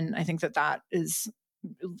 And I think that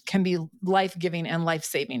can be life-giving and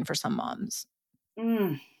life-saving for some moms.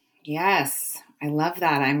 Yes. I love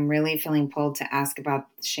that. I'm really feeling pulled to ask about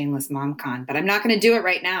Shameless Mom Con, but I'm not going to do it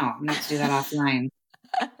right now. I'm going to have to do that offline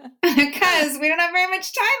because we don't have very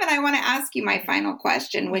much time. And I want to ask you my final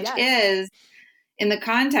question, which is in the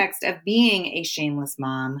context of being a shameless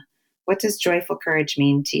mom, what does joyful courage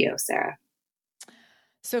mean to you, Sarah?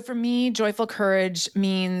 So for me, joyful courage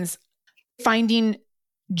means finding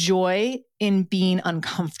joy in being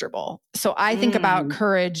uncomfortable. So I think about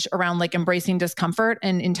courage around like embracing discomfort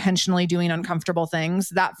and intentionally doing uncomfortable things.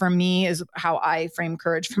 That for me is how I frame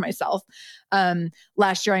courage for myself.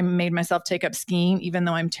 Last year, I made myself take up skiing, even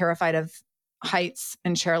though I'm terrified of heights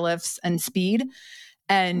and chairlifts and speed.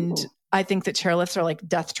 And I think that chairlifts are like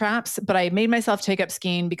death traps, but I made myself take up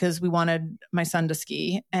skiing because we wanted my son to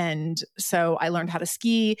ski. And so I learned how to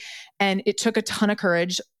ski, and it took a ton of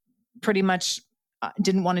courage. Pretty much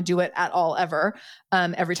didn't want to do it at all ever,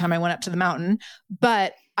 every time I went up to the mountain.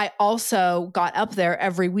 But I also got up there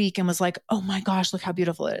every week and was like, oh my gosh, look how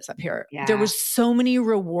beautiful it is up here. Yeah. There was so many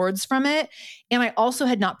rewards from it. And I also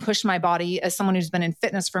had not pushed my body as someone who's been in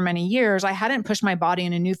fitness for many years. I hadn't pushed my body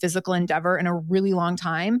in a new physical endeavor in a really long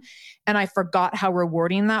time. And I forgot how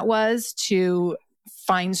rewarding that was to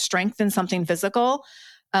find strength in something physical,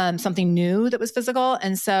 something new that was physical.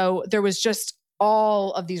 And so there was just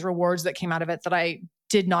all of these rewards that came out of it that I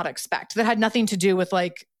did not expect, that had nothing to do with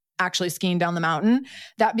like actually skiing down the mountain.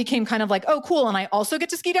 That became kind of like, oh, cool. And I also get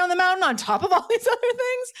to ski down the mountain on top of all these other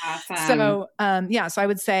things. Awesome. So, so I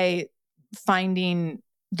would say finding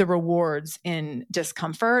the rewards in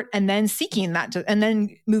discomfort and then seeking that, and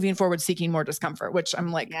then moving forward, seeking more discomfort, which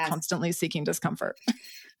I'm like constantly seeking discomfort.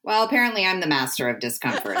 Well, apparently I'm the master of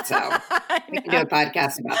discomfort, so we can do a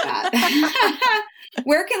podcast about that.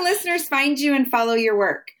 Where can listeners find you and follow your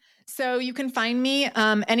work? So you can find me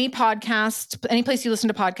any podcast, any place you listen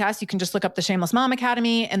to podcasts. You can just look up the Shameless Mom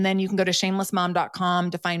Academy, and then you can go to shamelessmom.com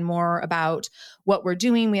to find more about what we're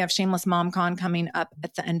doing. We have Shameless Mom Con coming up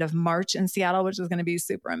at the end of March in Seattle, which is going to be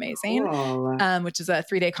super amazing, which is a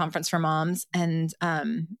 3-day conference for moms. And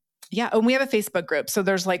and we have a Facebook group. So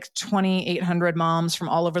there's like 2,800 moms from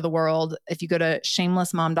all over the world. If you go to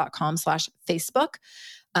shamelessmom.com/Facebook,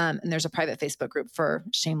 And there's a private Facebook group for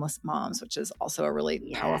Shameless Moms, which is also a really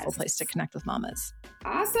powerful place to connect with mamas.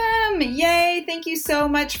 Awesome. Yay. Thank you so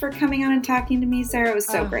much for coming on and talking to me, Sarah. It was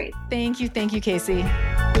so great. Thank you. Thank you, Casey.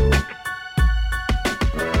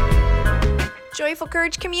 Joyful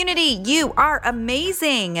Courage community, you are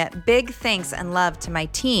amazing. Big thanks and love to my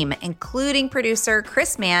team, including producer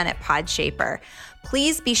Chris Mann at Podshaper.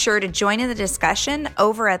 Please be sure to join in the discussion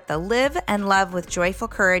over at the Live and Love with Joyful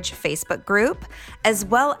Courage Facebook group, as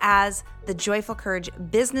well as the Joyful Courage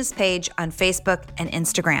business page on Facebook and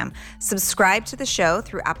Instagram. Subscribe to the show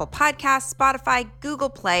through Apple Podcasts, Spotify, Google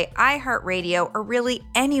Play, iHeartRadio, or really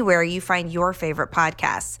anywhere you find your favorite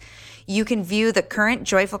podcasts. You can view the current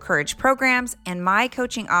Joyful Courage programs and my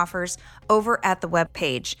coaching offers over at the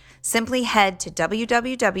webpage. Simply head to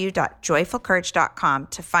www.joyfulcourage.com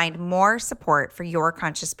to find more support for your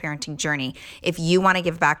conscious parenting journey. If you want to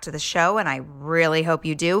give back to the show, and I really hope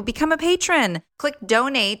you do, become a patron. Click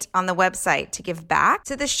donate on the website to give back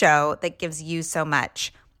to the show that gives you so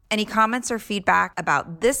much. Any comments or feedback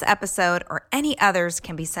about this episode or any others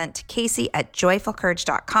can be sent to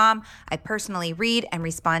Casey@joyfulcourage.com. I personally read and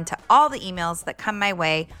respond to all the emails that come my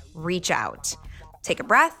way. Reach out. Take a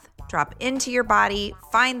breath, drop into your body,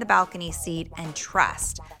 find the balcony seat, and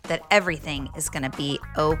trust that everything is going to be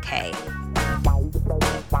okay.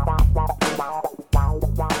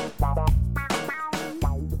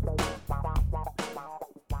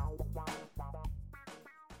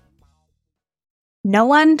 No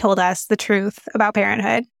one told us the truth about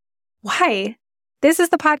parenthood. Why? This is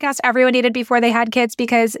the podcast everyone needed before they had kids,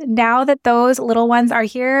 because now that those little ones are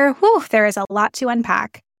here, there is a lot to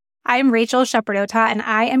unpack. I'm Rachel Shepardota, and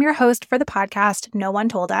I am your host for the podcast No One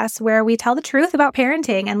Told Us, where we tell the truth about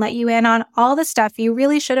parenting and let you in on all the stuff you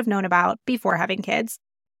really should have known about before having kids.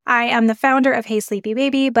 I am the founder of Hey Sleepy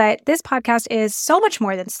Baby, but this podcast is so much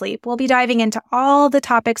more than sleep. We'll be diving into all the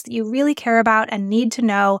topics that you really care about and need to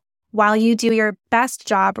know while you do your best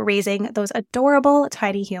job raising those adorable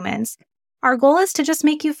tiny humans. Our goal is to just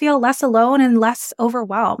make you feel less alone and less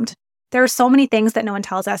overwhelmed. There are so many things that no one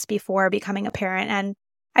tells us before becoming a parent, and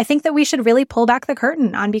I think that we should really pull back the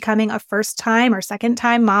curtain on becoming a first-time or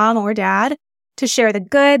second-time mom or dad to share the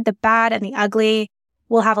good, the bad, and the ugly.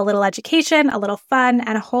 We'll have a little education, a little fun,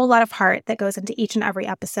 and a whole lot of heart that goes into each and every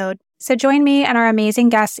episode. So join me and our amazing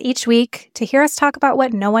guests each week to hear us talk about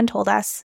what no one told us.